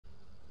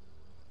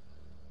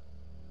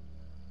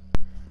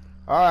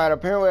Alright,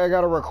 apparently I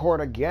gotta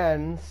record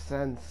again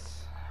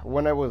since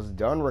when I was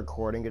done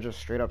recording, it just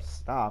straight up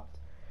stopped.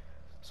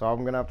 So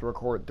I'm gonna have to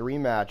record 3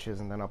 matches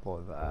and then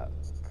upload that.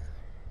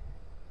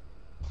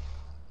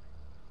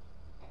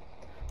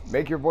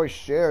 Make your voice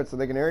shared so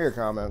they can hear your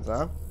comments,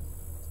 huh?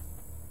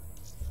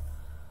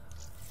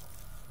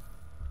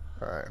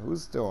 Alright,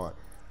 who's still on?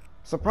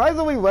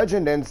 Surprisingly,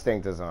 Legend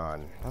Instinct is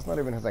on. That's not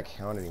even his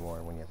account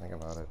anymore when you think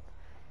about it.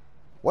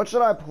 What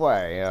should I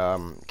play?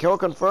 Kill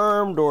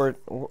confirmed or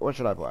what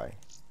should I play?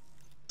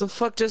 The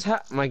fuck just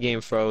happened? My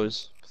game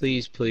froze.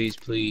 Please, please,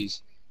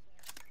 please.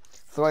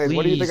 So, what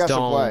do you think I should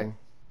play?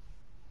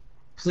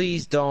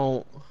 Please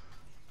don't.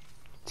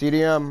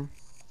 TDM?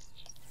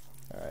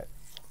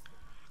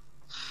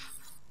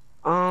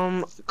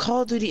 Alright.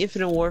 Call of Duty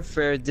Infinite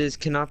Warfare, this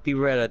cannot be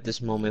read at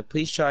this moment.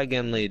 Please try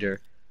again later.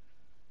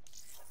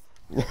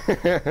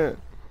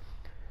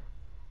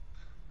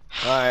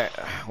 Alright,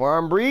 we're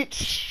on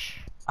Breach.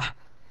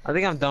 I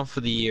think I'm done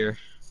for the year.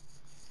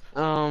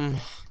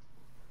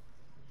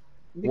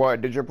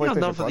 What, did your PlayStation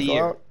done for the go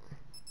year. out?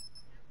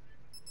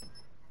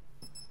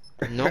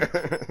 Nope.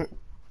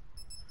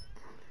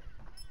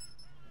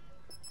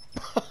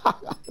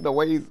 the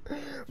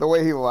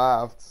way he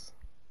laughed.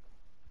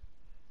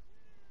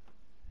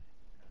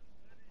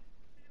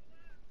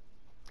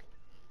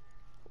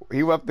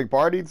 He left the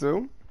party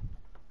too?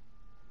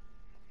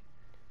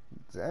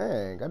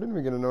 Dang, I didn't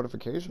even get a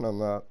notification on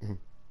that.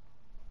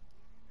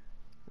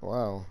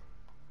 Wow.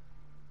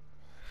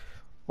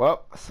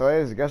 Well, so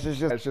I guess it's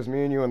just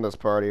me and you in this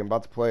party. I'm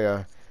about to play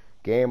a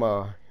game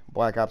of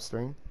Black Ops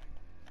 3.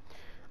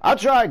 I'll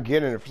try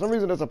getting it. For some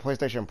reason, it's a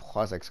PlayStation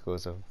Plus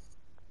exclusive.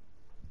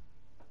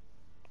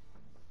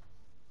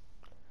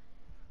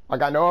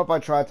 Like, I know if I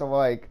tried to,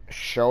 like,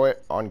 show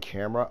it on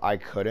camera, I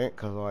couldn't,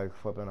 because, like,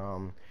 flipping,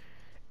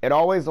 it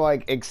always,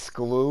 like,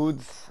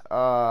 excludes,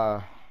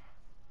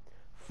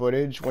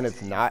 footage when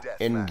it's not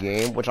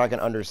in-game, which I can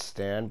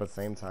understand, but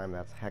same time,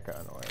 that's hecka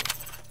annoying.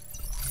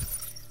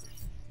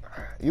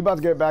 You about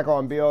to get back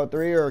on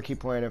BO3 or keep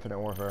playing Infinite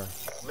Warfare?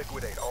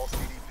 Liquidate all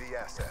CDP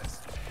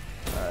assets.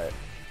 Alright.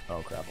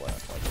 Oh crap,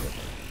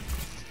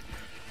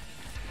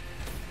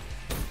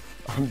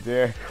 I'm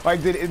dead.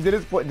 Like, did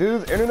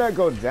his internet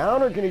go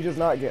down or can he just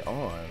not get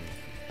on?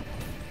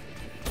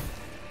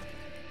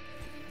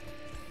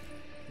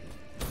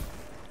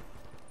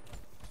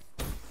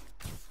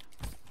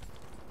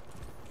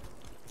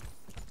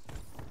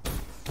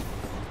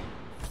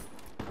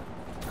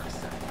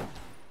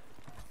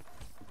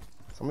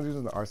 Someone's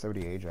using the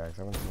R70 Ajax.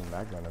 I haven't seen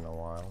that gun in a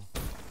while.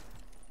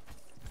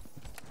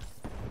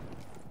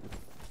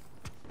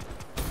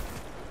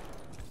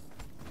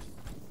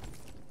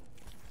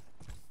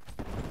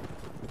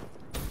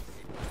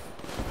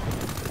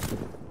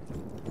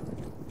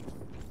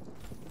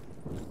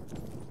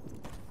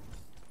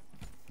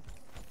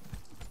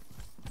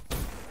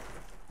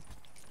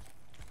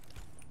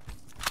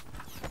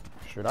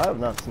 Shoot, I have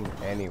not seen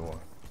anyone.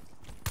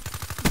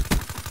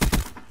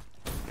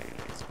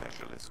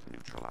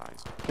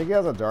 I think he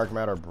has a dark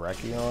matter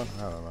brecci on.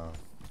 I don't know.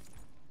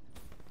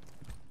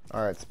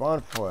 Alright,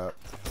 spawn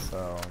flipped,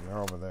 so they're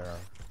over there.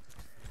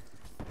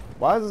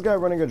 Why is this guy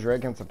running a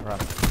Drake and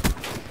suppressor?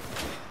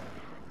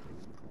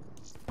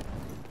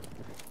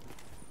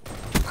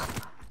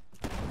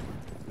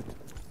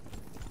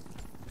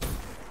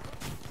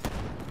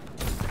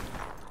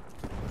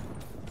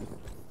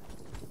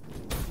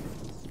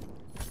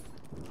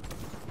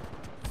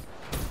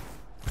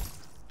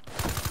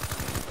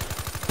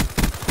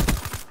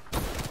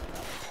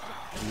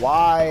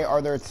 Why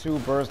are there 2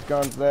 burst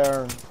guns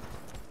there?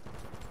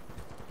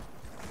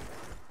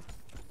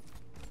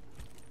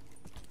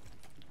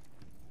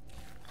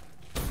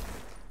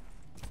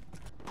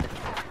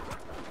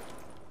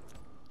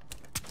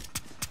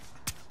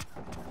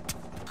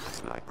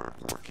 Sniper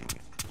working.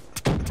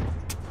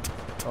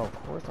 Oh, of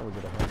course I would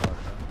get a headshot.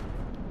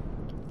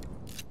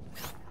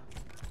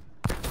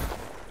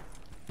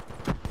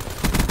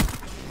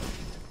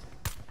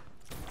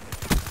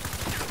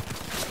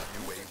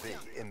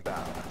 UAV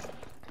inbound.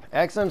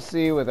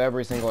 XMC with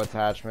every single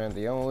attachment.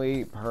 The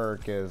only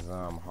perk is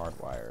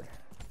hardwired.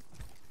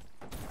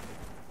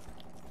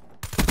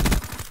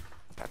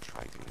 That's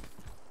right.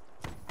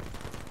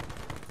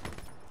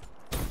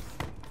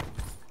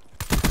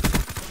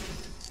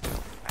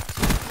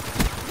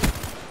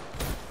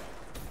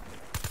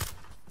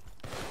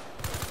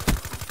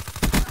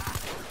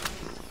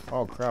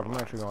 Oh crap, I'm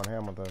actually going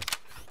ham with this.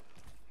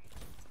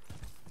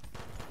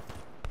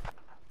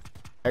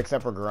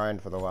 Except for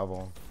grind for the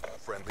level.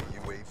 Friendly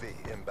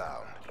UAV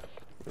inbound.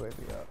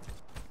 UAV up.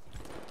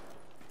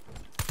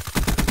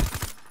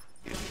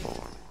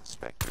 Inform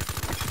Spectre.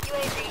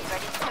 UAV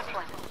ready for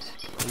deployment.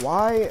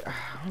 Why?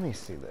 Let me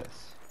see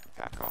this.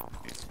 TACOM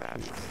dispatch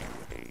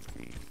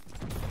UAV.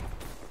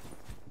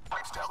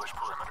 Establish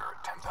perimeter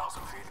at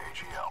 10,000 feet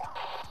AGL.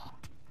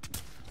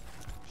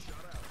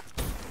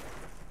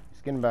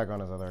 He's getting back on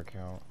his other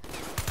account.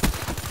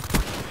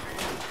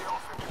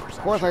 Of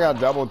course I got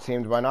double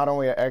teamed by not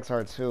only an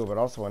XR2, but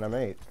also an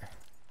M8.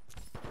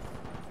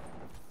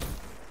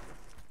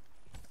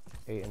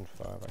 8 and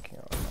 5. I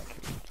can't. I'm not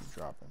kidding. Keep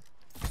dropping.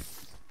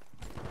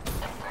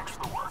 Thanks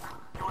for the work.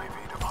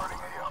 UAV departing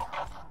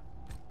AO.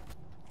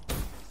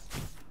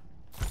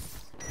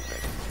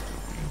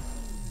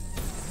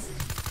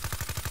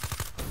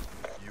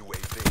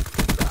 UAV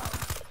inbound.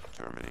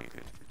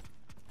 Terminated.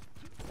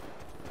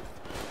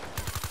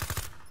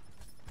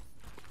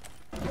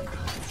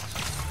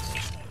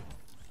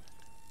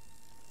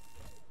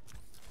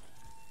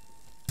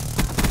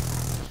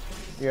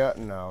 Yeah,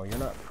 no, you're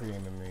not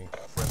pre-aiming me.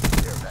 Friendly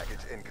care package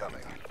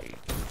incoming.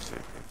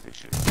 8%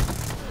 efficient.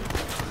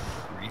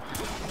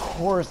 Of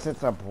course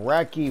it's a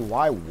brekkie.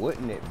 Why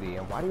wouldn't it be?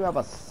 And why do you have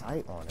a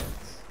sight on it?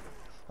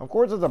 Of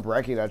course it's a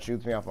brekkie that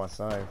shoots me off my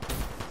sight.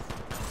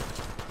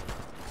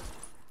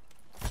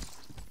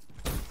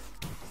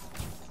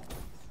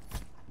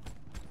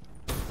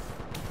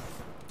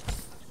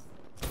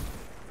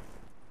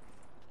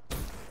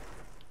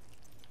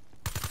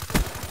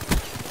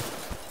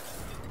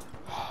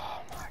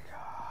 Oh my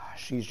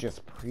gosh, she's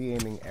just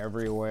pre-aiming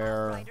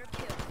everywhere. Fighter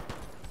kill.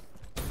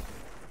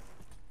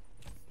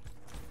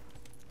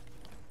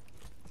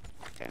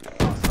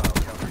 Hostile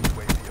counter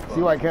UAV above.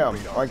 See like him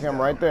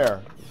Radar right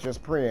there. He's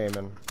just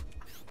pre-aiming.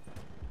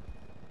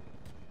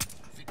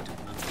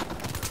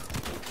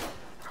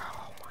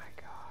 Oh my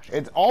gosh.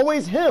 It's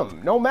always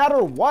him, no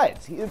matter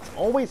what. It's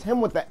always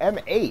him with the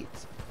M8.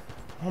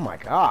 Oh my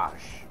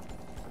gosh.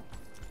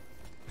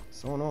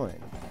 So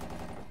annoying.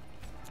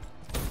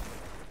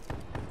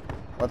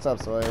 What's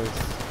up, slaves?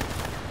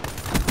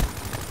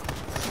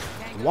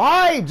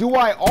 Why do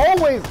I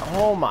always...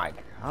 Oh my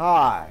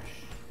gosh.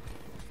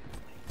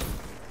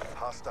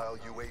 Hostile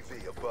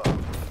UAV above.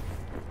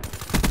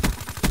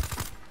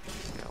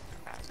 Stealth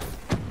asset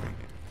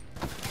upgraded.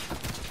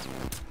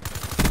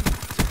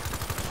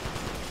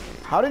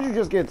 How did you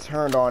just get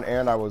turned on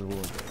and I was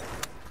wounded?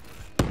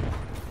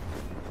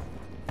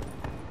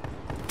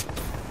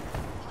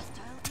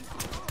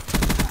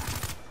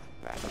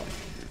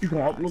 You can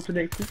upload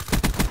today too?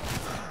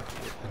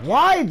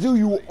 Why do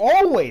you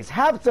always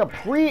have to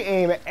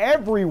pre-aim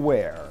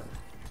everywhere?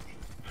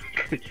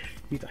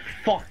 He's a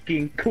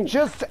fucking cool.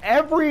 Just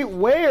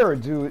everywhere,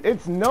 dude.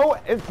 It's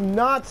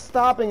not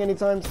stopping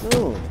anytime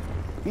soon.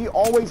 He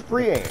always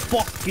pre-aims.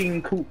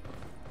 Fucking cool.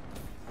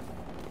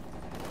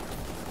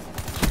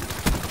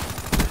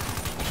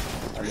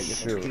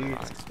 Shoot.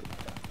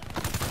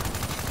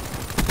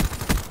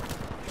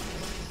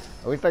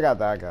 At least I got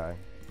that guy.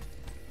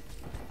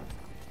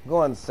 I'm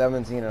going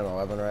 17 and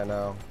 11 right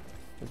now.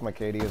 At least my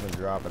KD isn't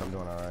dropping. I'm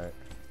doing alright.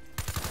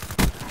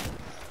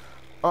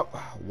 Oh,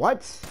 what?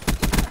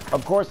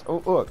 Of course,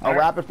 oh, look, a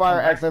rapid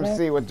fire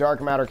XMC with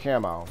dark matter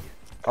camo.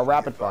 A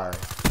rapid fire.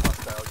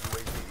 Hostile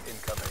UAV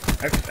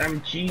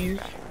incoming. XMGs.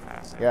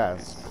 Asset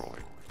Yes.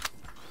 destroyed.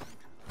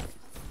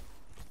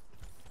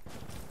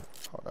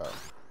 Hold up.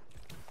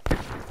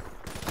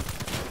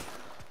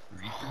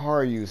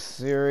 Are you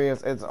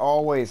serious? It's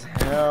always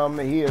him.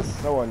 He is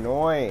so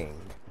annoying.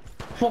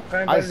 Fuck,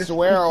 I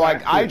swear,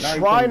 like, I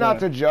try not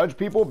to judge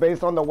people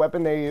based on the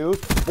weapon they use,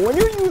 but when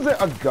you're using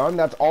a gun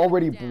that's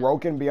already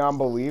broken beyond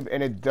belief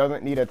and it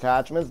doesn't need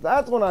attachments,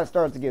 that's when I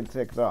start to get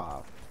ticked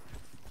off.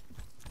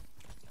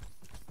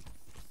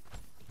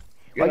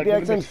 Like the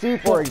XMC,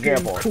 for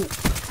example.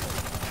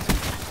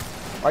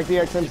 Like the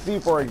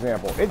XMC, for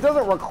example. It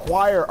doesn't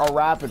require a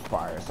rapid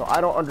fire, so I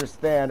don't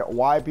understand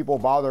why people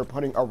bother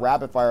putting a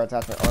rapid fire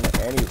attachment on it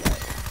anyway.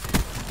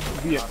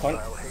 Be a cunt.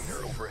 Hostile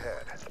hater overhead.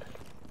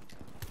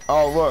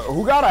 Oh, look,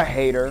 who got a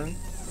hater?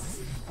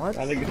 What?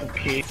 I think it's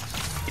okay.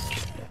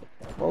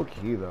 Low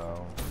key,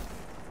 though.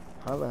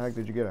 How the heck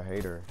did you get a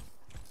hater?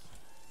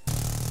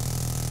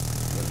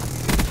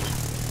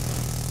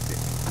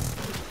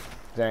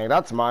 Dang,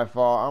 that's my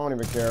fault. I don't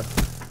even care.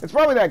 It's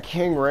probably that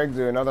King Rig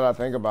dude, now that I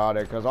think about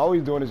it, because all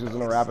he's doing is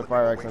using a rapid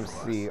fire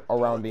XMC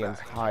around the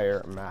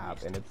entire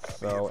map, and it's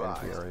so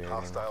infuriating.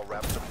 Hostile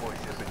wrap deploy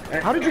ship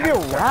in How did you get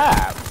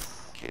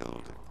wrapped?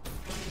 killed.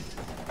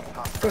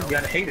 Because you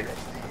got a hater.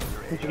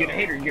 Once you get a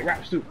hater, you get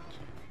wraps too.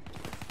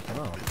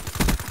 Oh.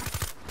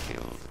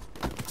 Killed.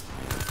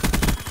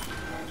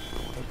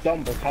 It's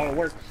dumb, but how it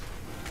works.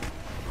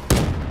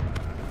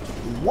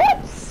 What?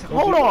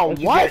 Hold on, once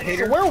you what? get a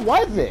hater- Where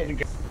was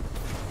it?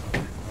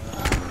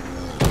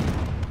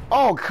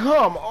 Oh,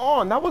 come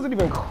on. That wasn't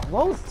even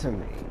close to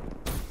me.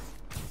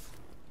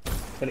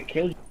 But it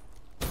kills you.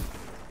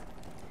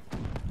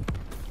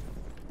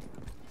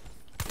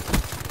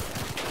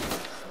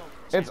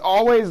 It's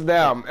always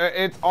them.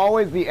 It's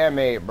always the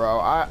M8, bro.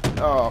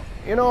 Oh,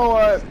 you know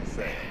what?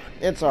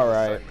 It's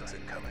alright.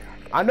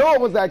 I know it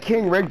was that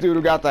King Rick dude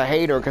who got the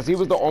hater because he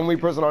was the only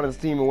person on his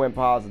team who went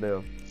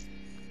positive.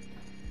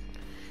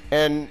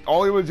 And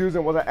all he was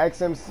using was an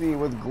XMC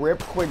with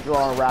grip, quick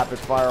draw, and rapid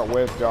fire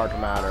with dark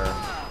matter.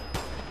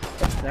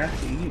 That's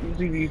nasty. He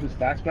usually uses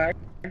fast mags.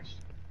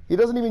 He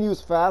doesn't even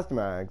use fast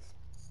mags.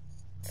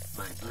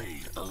 My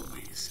blade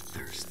always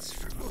thirsts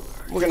for more.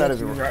 Looking at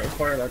his Right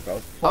fire like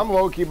a I'm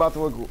low-key about to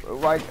look,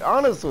 like,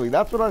 honestly,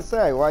 that's what I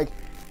say. Like,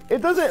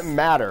 it doesn't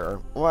matter.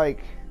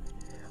 Like,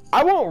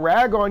 I won't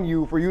rag on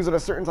you for using a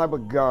certain type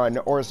of gun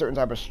or a certain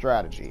type of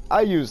strategy.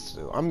 I used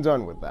to. I'm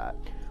done with that.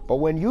 But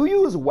when you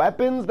use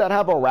weapons that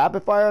have a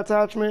rapid fire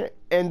attachment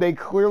and they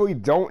clearly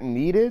don't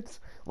need it,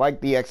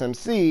 like the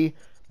XMC,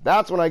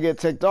 that's when I get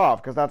ticked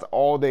off because that's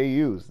all they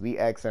use, the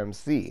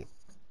XMC.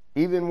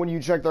 Even when you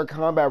check their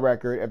combat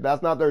record, if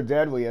that's not their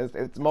deadliest,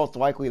 it's most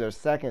likely their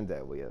second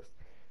deadliest.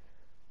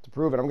 To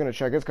prove it, I'm going to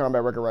check his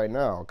combat record right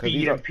now.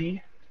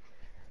 VMP?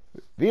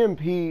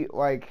 VMP,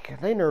 like,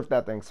 they nerfed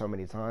that thing so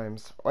many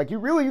times. Like, you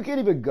can't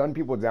even gun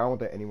people down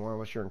with it anymore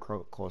unless you're in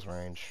close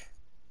range.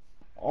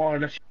 Oh,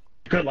 that's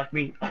good like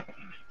me.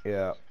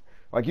 Yeah.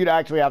 Like, you'd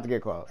actually have to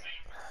get close.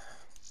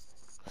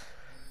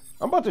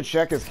 I'm about to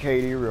check his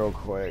KD real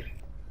quick.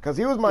 Because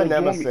he was my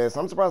nemesis.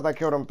 I'm surprised I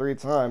killed him 3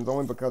 times,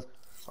 only because...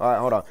 Alright,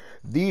 hold on.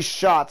 These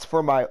shots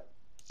for my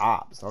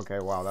ops. Okay,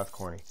 wow, that's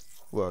corny.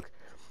 Look,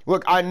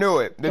 I knew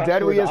it. The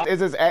deadliest is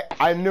his...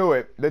 I knew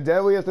it. The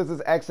deadliest is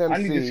his XMC. I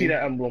need to see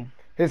that emblem.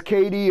 His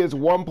KD is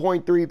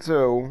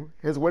 1.32.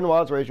 His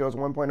win-loss ratio is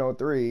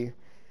 1.03.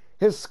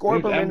 His score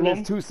per minute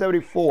is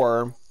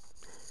 274.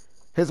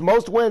 His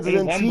most wins is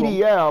in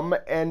TDM,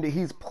 and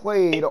he's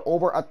played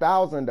over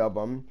 1,000 of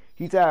them.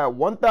 He's had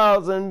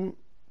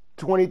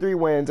 1,023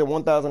 wins and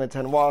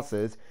 1,010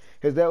 losses.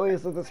 His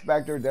deadliest is the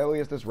Spectre,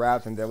 deadliest is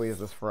Raps, and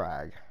deadliest is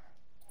Frag.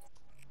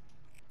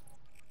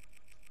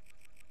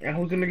 And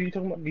who's the nigga you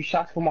talking about? These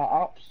shots for my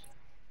ops?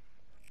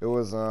 It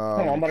was Hold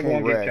on, I'm about to go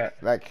on game chat.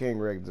 That King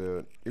Rick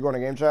dude. You going to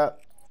game chat?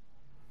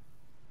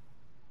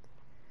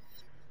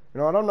 You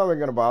know, I don't know if we're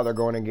gonna bother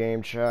going in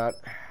game chat.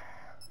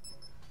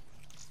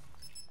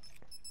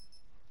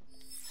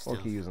 We'll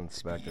keep using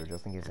Spectre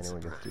just in case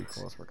anyone gets too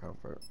close for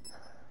comfort.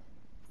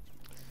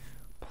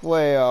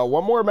 Play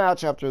one more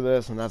match after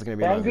this, and that's gonna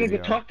be. I'm gonna go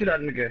talk to that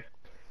nigga.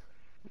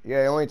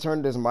 Yeah, he only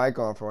turned his mic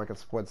on for like a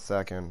split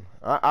second.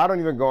 I don't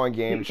even go in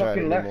game chat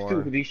anymore. Left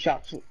too, these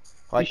shots.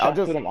 Like, I'll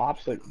just. Them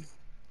opposite.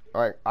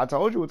 Like, I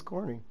told you it's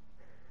corny.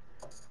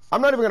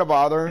 I'm not even gonna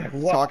bother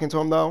talking to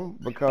him though,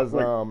 because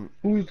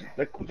who's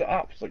the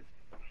ops? Like,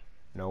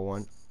 no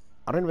one.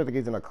 I don't even think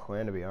he's in a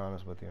clan, to be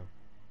honest with you.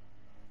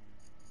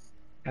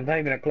 I'm not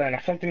even a clan.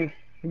 That's something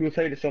you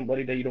say to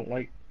somebody that you don't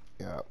like.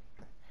 Yeah.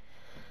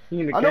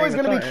 I know he's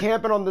gonna be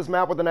camping on this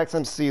map with an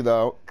XMC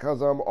though,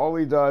 cause all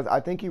he does, I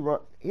think he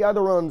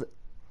either runs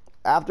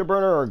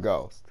Afterburner or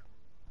Ghost.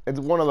 It's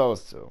one of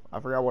those two. I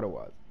forgot what it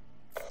was.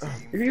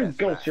 If you use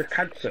Ghost, you're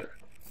cancer.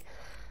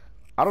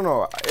 I don't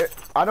know.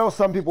 I know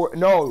some people.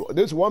 No,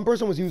 this one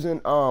person was using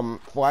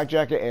Flak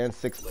Jacket and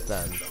Sixth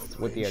Sense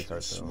with the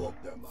XR2.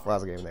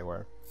 Last game they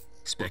were.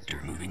 Spectre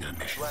moving on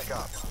mission. Black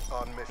Ops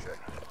on mission.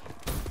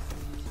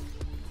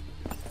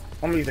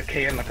 I'm gonna use a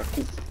KN like a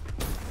coop.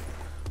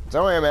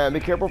 Tell me, man, be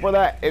careful for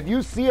that. If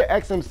you see an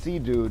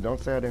XMC dude, don't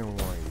say I didn't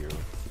warn you.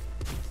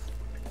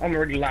 I'm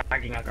already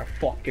lagging like a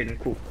fucking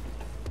coop.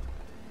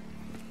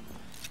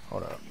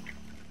 Hold up.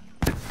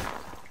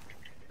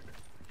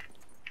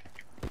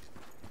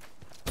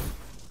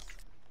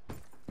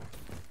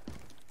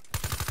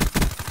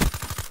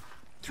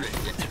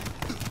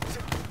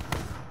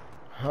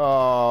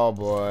 Oh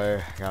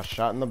boy, got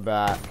shot in the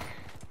back.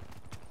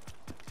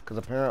 Because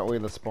apparently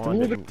the spawn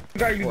Who's didn't the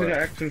guy using the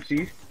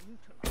XMC?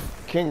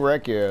 King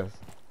Rick is.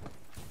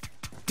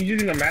 He's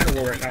using the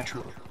Manowar right now.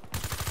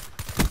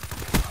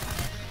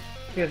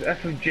 He has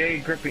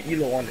FFJ grip and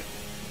ELO on it.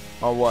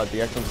 On what, the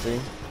XMC?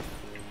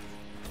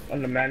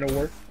 On the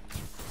Manowar.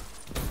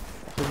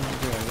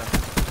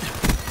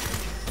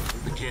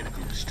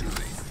 Mechanical destroyed.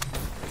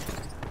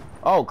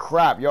 Oh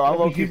crap, yo, I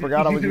low-key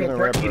forgot I was using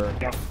Ripper.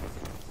 Yeah.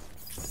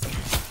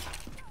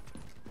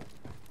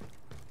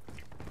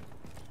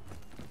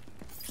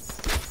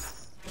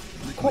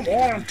 Come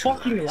on, I'm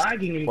fucking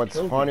lagging. And What's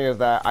funny is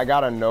that I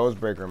got a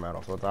nosebreaker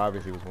medal, so it's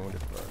obvious he was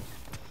wounded first.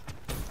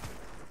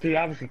 He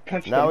obviously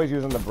punched Now him. he's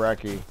using the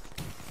Brecci.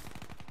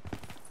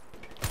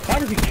 How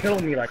did he kill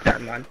me like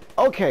that, man?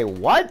 Okay,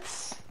 what?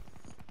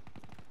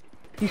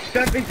 He's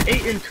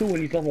 8 and 2 and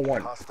he's level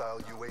 1. Hostile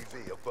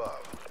UAV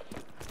above.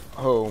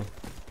 Who?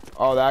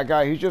 Oh, that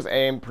guy, he just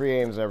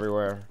pre-aims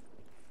everywhere.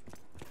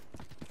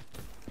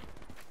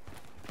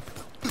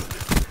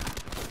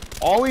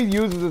 All he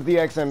uses is the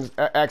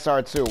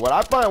XR2. What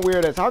I find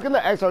weird is, how can the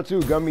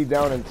XR2 gun me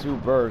down in 2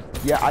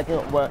 bursts? Yeah, I can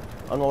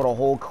unload a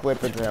whole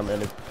clip into him,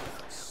 and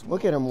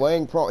look at him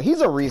laying prone.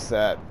 He's a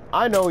reset.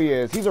 I know he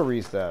is. He's a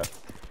reset.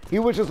 He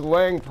was just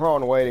laying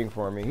prone waiting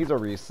for me. He's a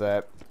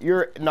reset.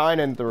 You're 9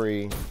 and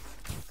 3.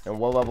 And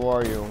what level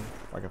are you?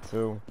 Like a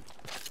 2?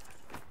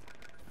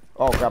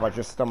 Oh crap, I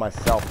just stunned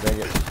myself, dang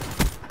it.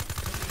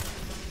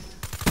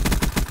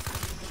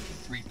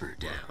 Reaper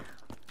down.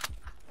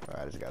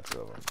 Alright, I just got 2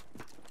 of them.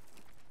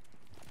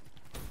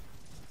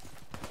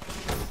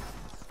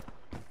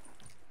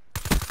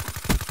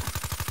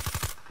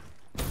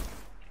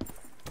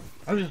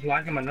 I'm just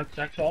lagging my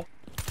nutsack off.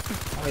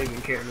 I don't even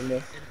care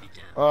anymore.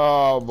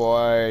 Oh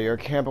boy, you're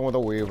camping with a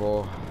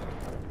Weevil.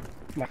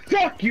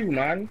 Fuck you,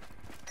 man!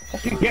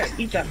 Fucking get,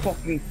 eat that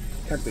fucking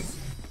tempted.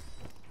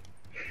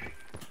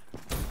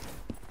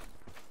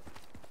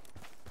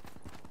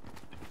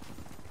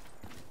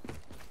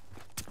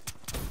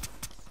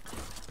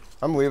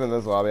 I'm leaving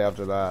this lobby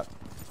after that.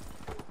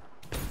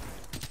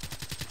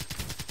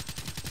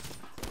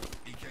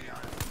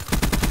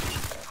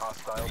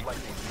 Hostile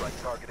lightning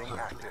strike targeting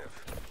active.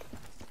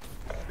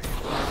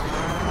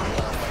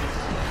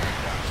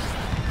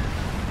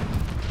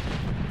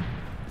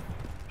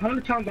 How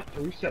many times I have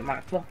to reset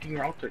my fucking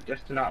router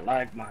just to not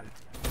lag, man?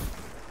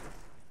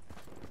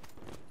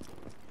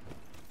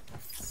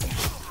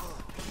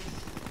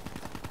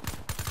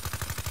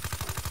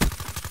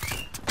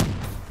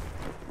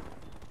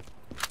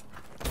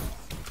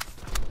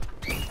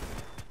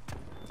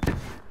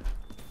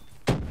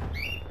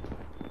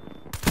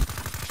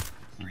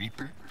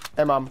 Reaper?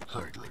 Hey, Mom.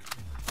 Hardly.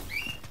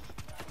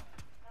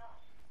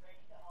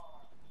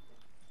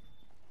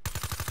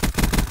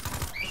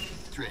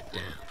 Threat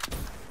down.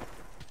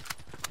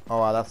 Oh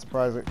wow, that's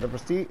surprising. The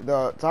prestige,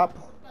 the top.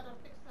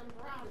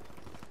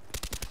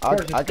 I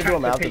could do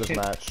him after this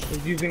match.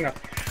 He's using a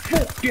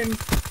fucking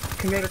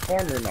kinetic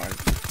armor line.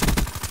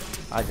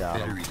 I got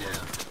him. Battery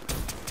down.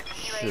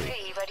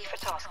 UAV ready for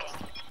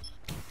tasking.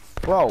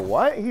 Bro,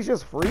 what? He's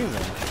just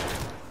freezing.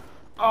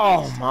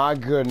 Oh my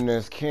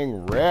goodness,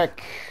 King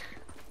Rick.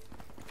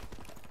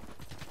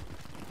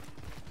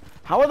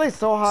 How are they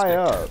so high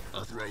up?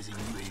 Authorizing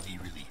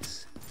UAV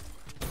release.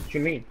 What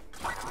you mean?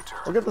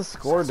 Look at the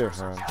score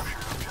difference.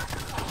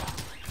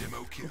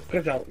 Demo kill.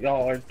 Because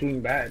y'all are doing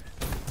bad.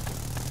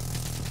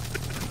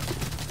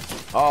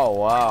 Oh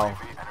wow.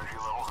 Energy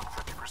levels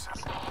at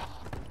 50%.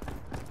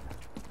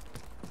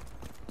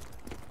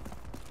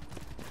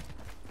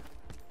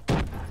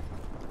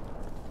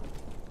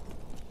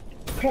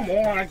 Come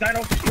on, I died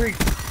off the street.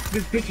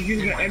 This bitch is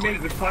using an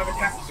M8 with 5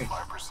 attacks.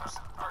 5%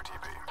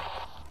 RTB.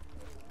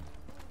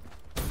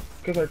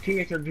 Because our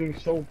teammates are doing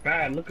so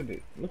bad. Look at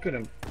it. Look at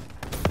him.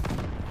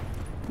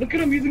 Look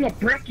at him using a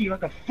brekkie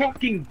like a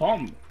fucking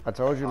bum. I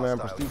told you, man,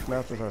 prestige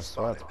masters are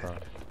sweats, bro.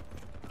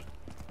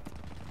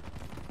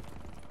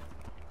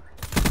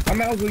 I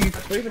might as well use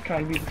flavor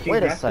count.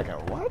 Wait a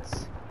second,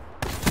 what?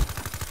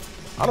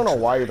 I don't know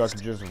why you thought to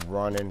just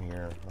run in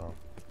here. Oh.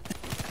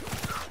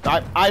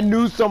 I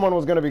knew someone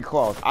was gonna be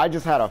close. I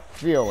just had a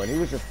feeling. He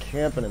was just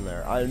camping in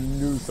there. I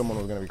knew someone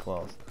was gonna be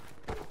close.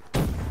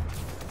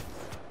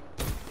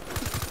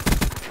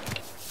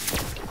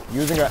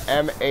 Using an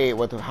M8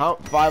 with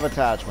 5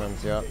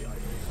 attachments, yep.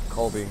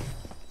 Colby.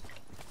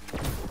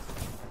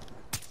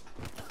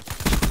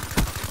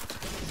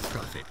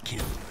 Profit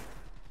kill.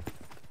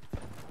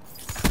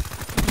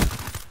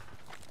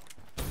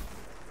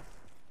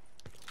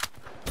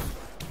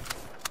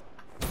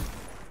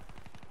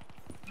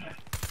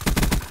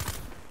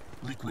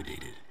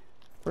 Liquidated.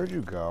 Where'd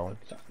you go?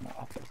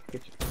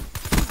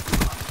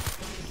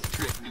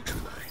 Threat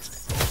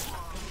neutralized.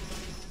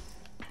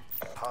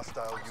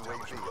 Hostile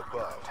UAV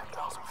above.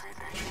 10,000 feet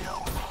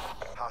AGL.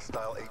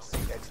 Hostile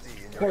HCXD in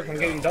Of your course, I'm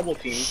getting AO. double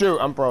teamed. Shoot,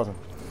 I'm frozen.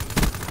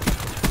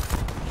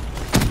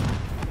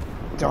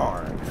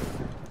 Darn.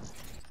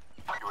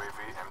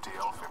 UAV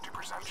MTL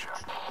 50%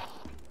 check.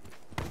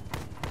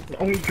 The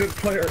only good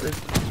player is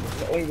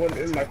the only one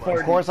in my party.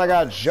 Of course I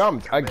got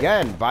jumped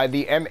again by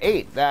the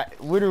M8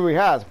 that literally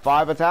has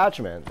 5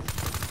 attachments.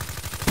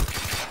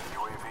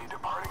 UAV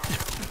departing.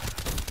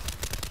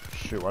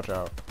 Shoot, watch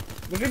out.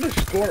 Look at the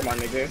score, my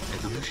nigga.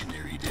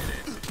 Evolutionary did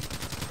it.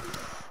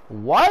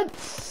 What?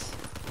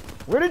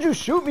 Where did you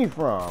shoot me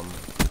from?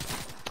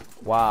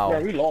 Wow. Yeah,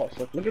 we lost.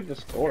 Look at the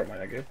score, my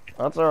nigga.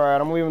 That's alright,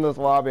 I'm leaving this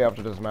lobby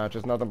after this match.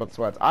 It's nothing but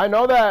sweats. I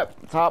know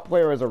that top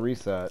player is a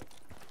reset.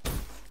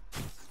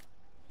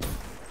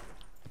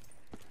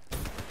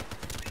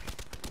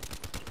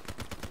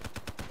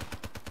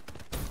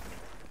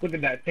 Look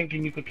at that,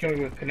 thinking you could kill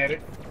me with kinetic.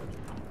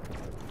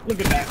 Look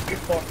at that, get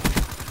fucked.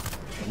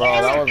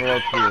 Bro, that was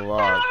low-key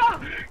luck.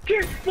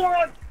 Get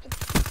fucked!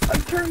 I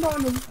turned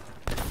on him.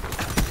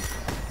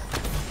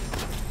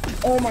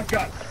 Oh my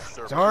god.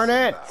 Darn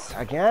it!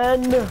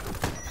 Again?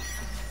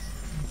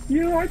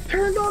 Yeah, I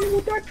turned on him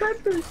with that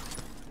Tempest.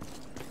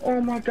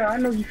 Oh my god, I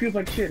know you feel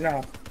like shit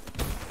now.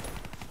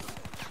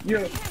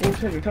 Yo,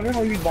 tell me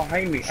how you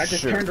behind me. I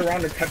just Shoot. turned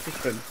around and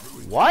Tempest him.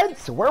 What?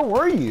 Where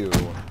were you?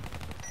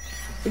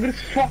 Look at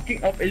this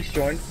fucking up ace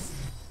joint.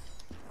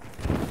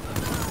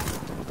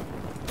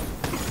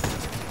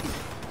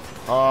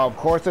 Of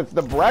course it's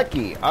the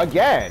brekkie.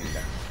 Again.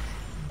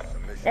 The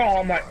mission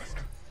Oh is my. a must.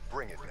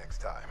 Bring it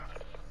next time.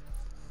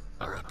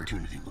 Our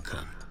opportunity will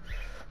come.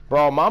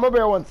 Bro, Mama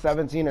Bear went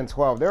 17 and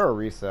 12. They're a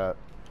reset.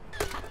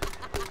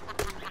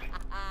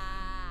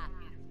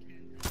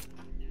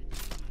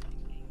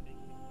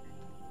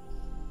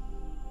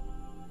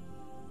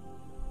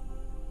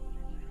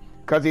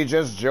 Because he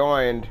just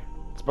joined.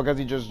 It's because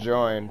he just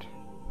joined.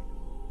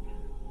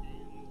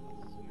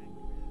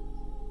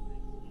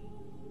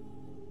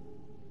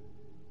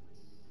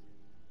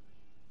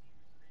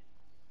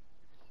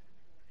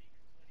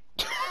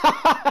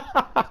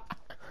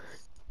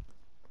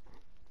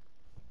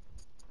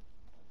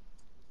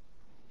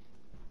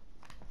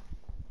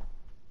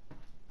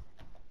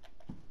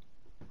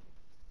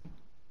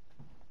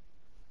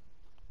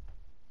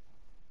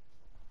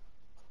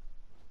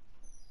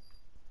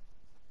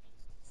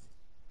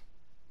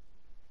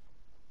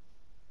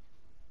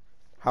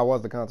 How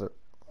was the concert?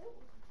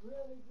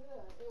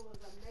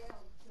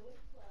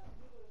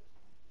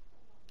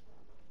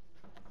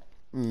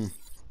 Mm.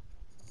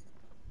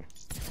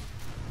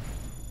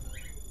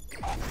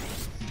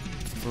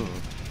 Mm.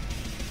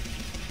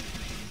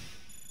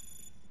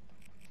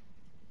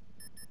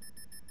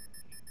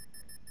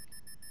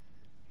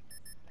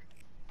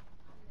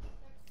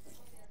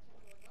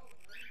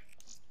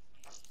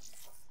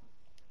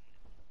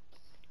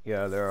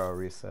 Yeah, they're all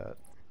reset.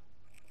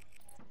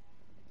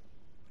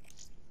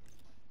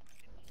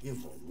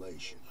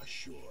 Immolation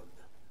assured.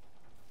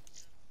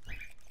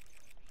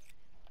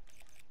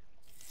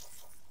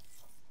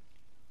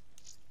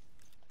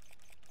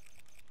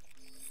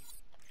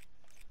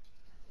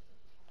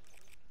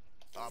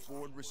 Op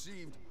board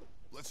received.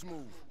 Let's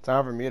move.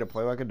 Time for me to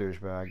play like a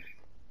douchebag.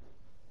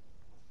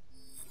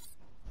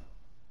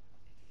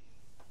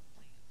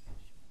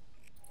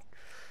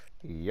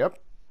 Yep.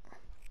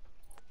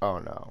 Oh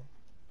no.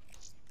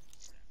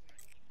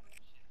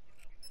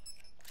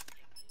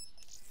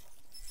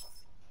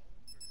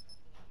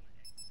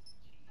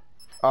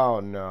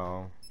 Oh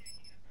no.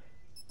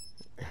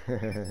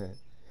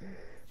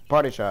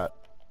 Party shot.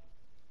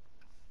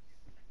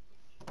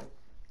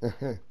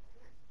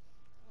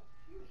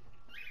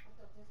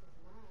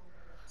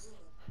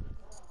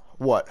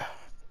 What?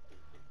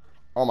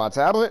 On my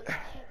tablet?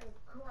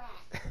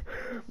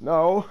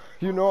 No,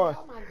 you know.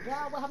 Oh my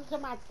God, what happened to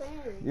my thing?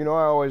 You know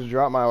I always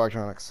drop my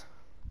electronics.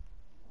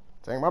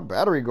 Dang, my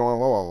battery going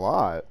low a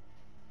lot.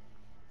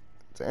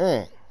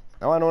 Dang.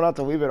 Now I know not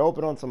to leave it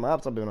open on some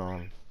apps I've been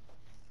on.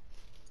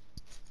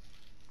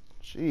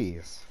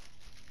 Jeez.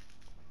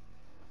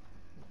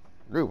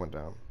 Really went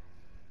down.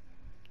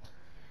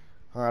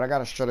 Alright, I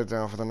gotta shut it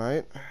down for the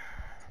night.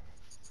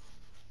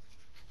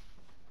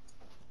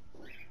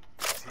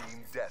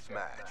 Team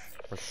deathmatch.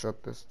 Let's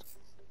shut this.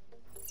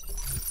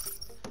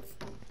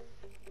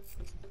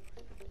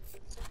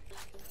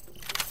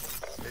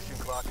 Mission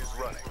clock is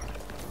running.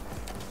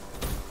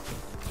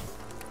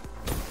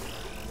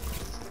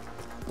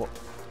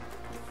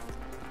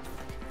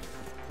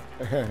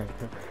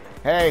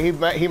 Hey,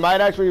 he might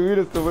actually lead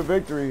us to a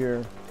victory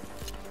here.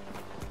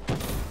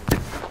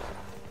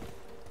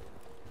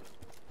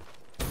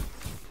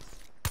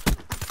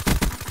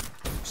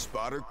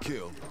 Spotter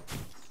killed.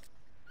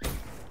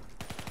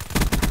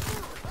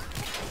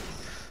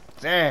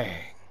 Dang.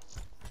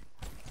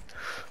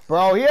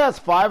 Bro, he has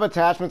 5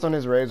 attachments on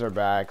his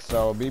Razorback,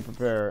 so be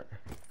prepared.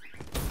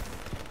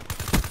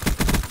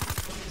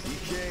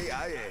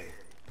 EKIA.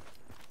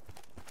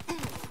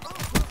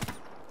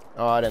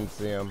 Oh, I didn't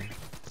see him.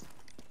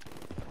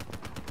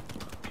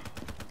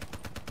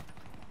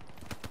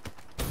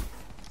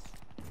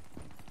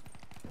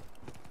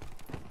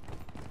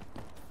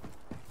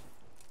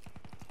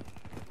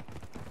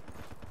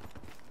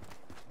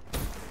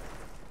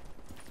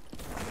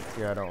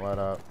 Yeah, don't let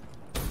up.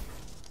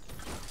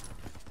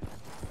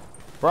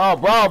 Bro,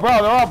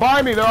 they're all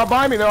by me, they're all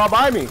by me.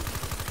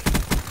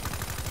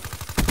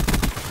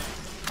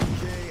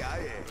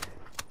 EKIA.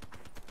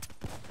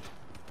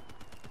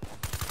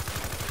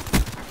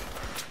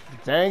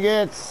 Dang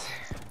it.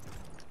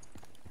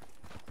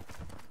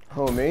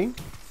 Who, me?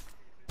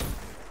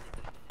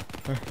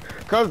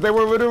 Because they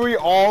were literally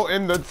all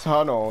in the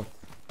tunnel.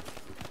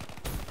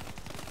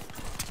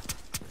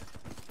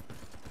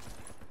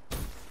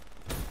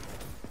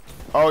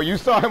 Oh, you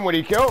saw him when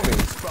he killed me.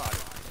 Spotted.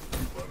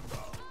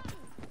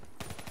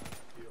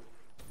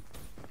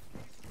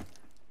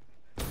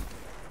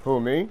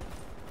 Who, me?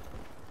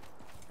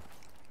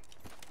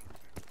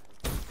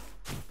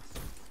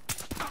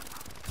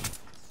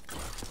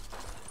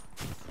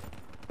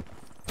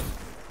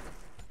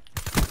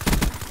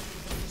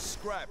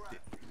 Scrapped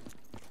it.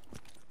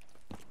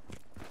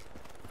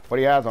 What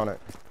he has on it?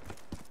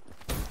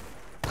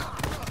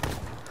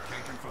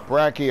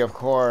 Brekkie, of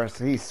course.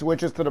 He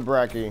switches to the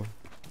Brekkie.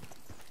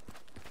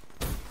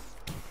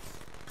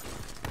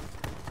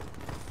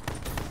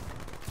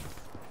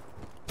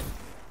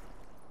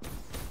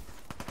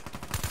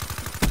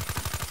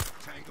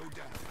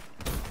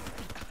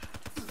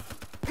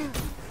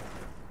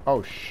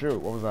 Oh shoot,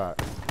 what was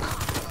that?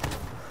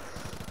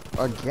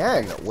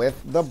 Again, with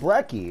the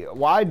Brekkie.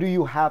 Why do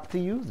you have to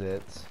use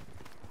it?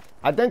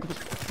 I think...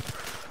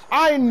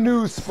 I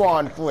knew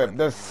spawn flip.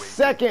 The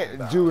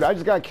second... Dude, I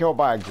just got killed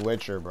by a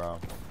glitcher, bro.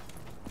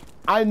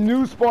 I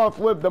knew spawn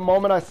flip the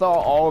moment I saw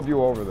all of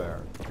you over there.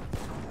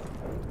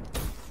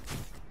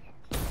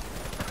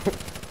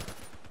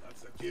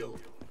 That's a kill.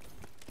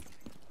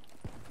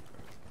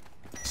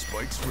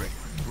 Spike's ready.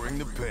 Bring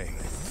the pain.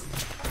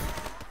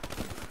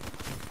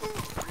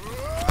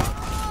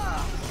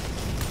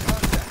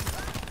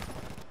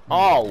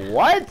 Oh,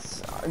 what?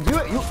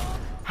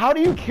 How do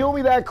you kill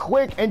me that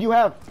quick and you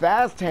have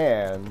fast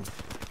hands?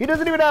 He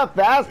doesn't even have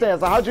fast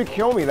hands, so how'd you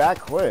kill me that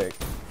quick?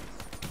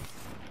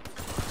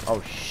 Oh,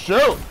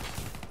 shoot!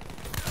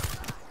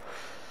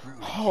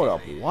 Hold up,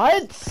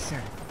 what?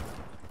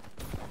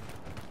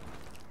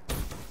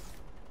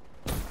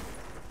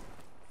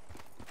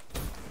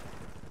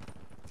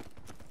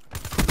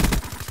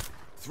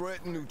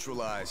 Threat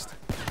neutralized.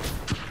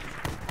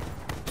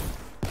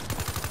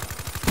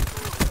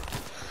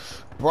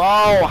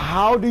 Bro,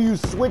 how do you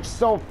switch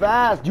so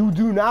fast? You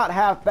do not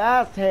have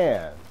fast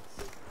hands.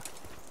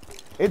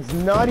 It's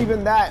not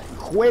even that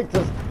quick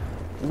to...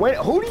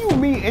 who do you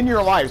meet in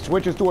your life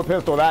switches to a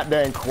pistol that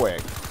dang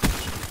quick?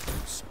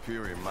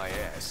 Superior my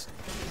ass.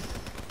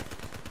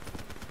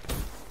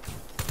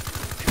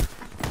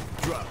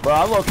 Bro,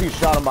 I low-key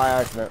shot him by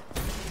accident.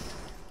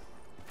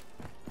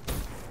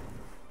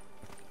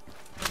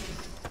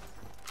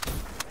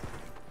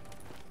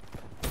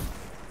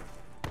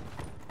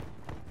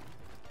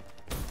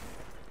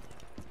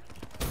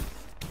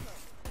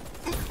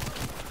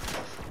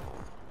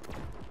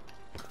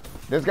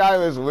 This guy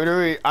is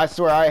literally, I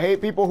swear, I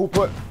hate people who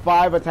put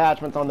 5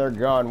 attachments on their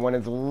gun when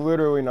it's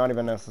literally not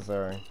even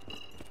necessary.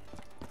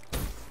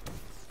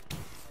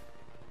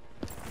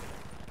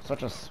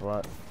 Such a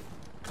sweat.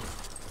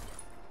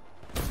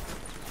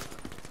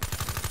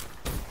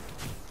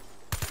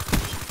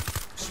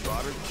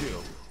 Spotter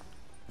kill.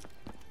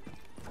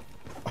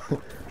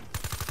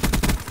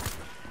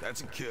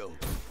 That's a kill.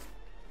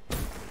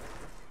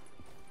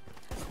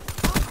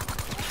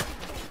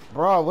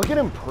 Bro, look at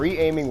him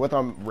pre-aiming with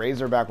a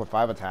Razorback with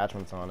 5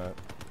 attachments on it.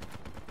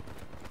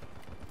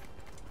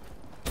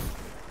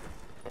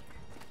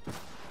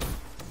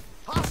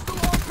 Hostile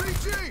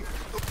RPG!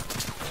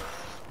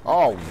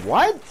 Oh,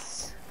 what?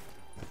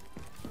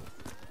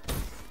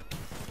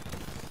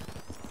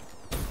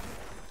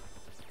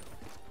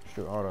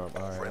 Shoot, hold up.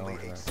 All right, Friendly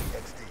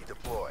HCXD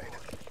deployed.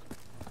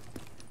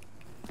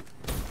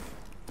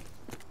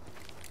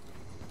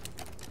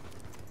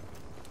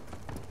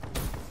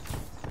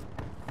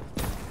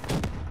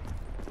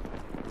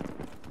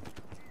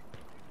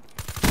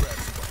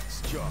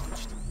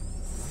 Charged.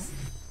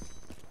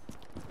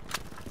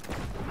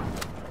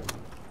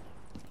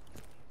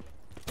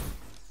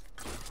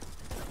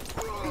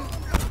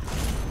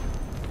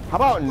 How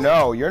about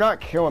no? You're not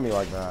killing me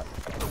like that.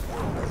 The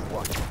world is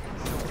watching.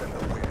 Show them the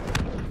win.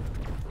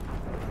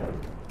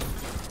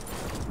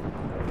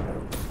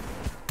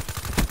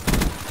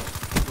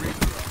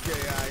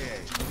 KIA.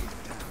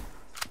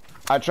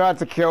 I tried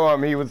to kill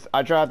him.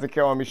 I tried to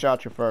kill him. He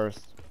shot you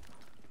first.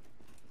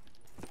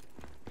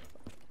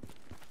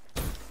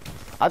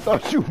 I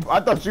thought you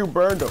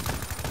burned him.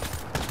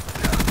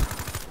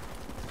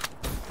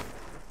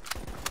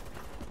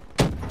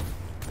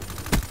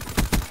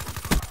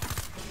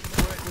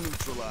 Threat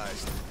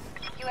neutralized.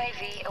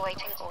 UAV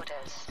awaiting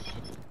orders.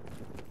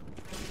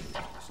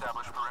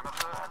 Establish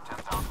perimeter at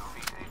 10,000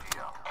 feet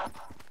ATL.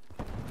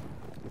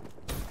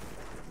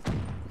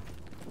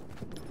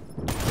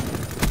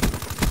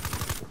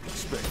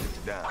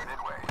 Expected down.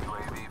 Midway,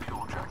 UAV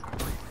fuel check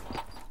complete.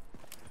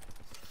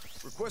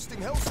 Requesting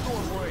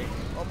Hellstorm raid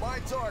on my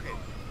target.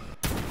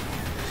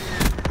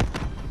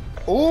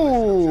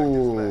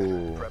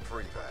 Ooh. Prep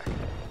for evac.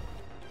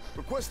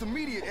 Request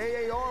immediate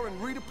AAR and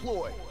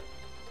redeploy.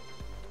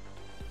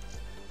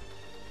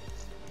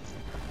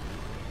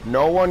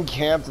 No one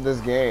camped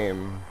this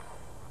game.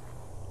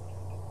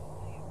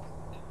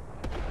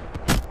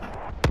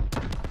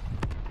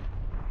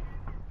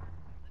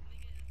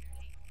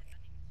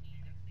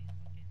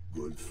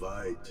 Good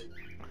fight.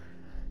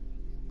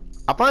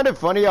 I find it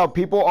funny how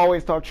people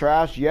always talk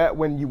trash, yet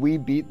when we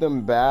beat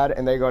them bad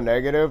and they go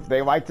negative,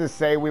 they like to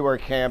say we were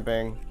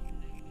camping.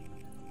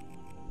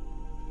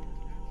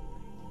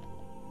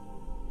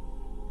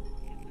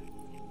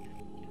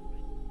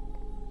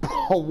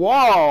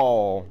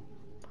 Whoa!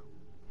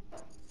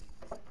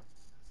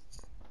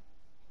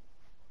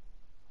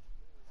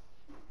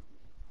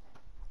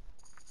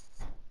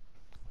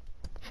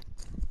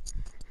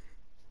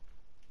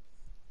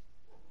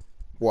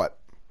 What?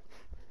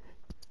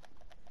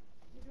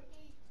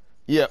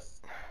 Yep.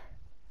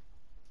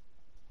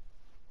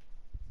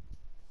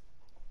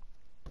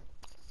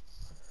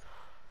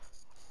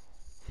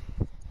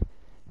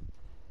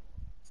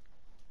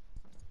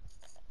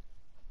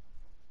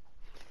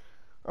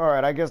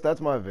 Alright, I guess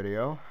that's my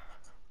video.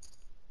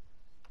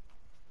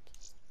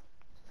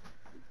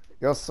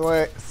 Yo,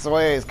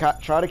 Sways,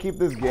 try to keep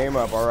this game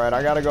up, alright?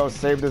 I gotta go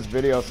save this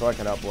video so I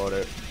can upload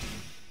it.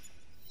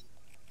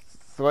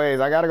 Sways,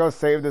 I gotta go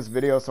save this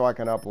video so I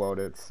can upload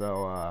it,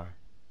 so,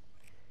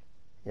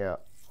 yeah.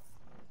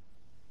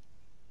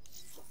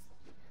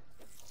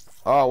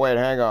 Oh, wait,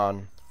 hang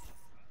on.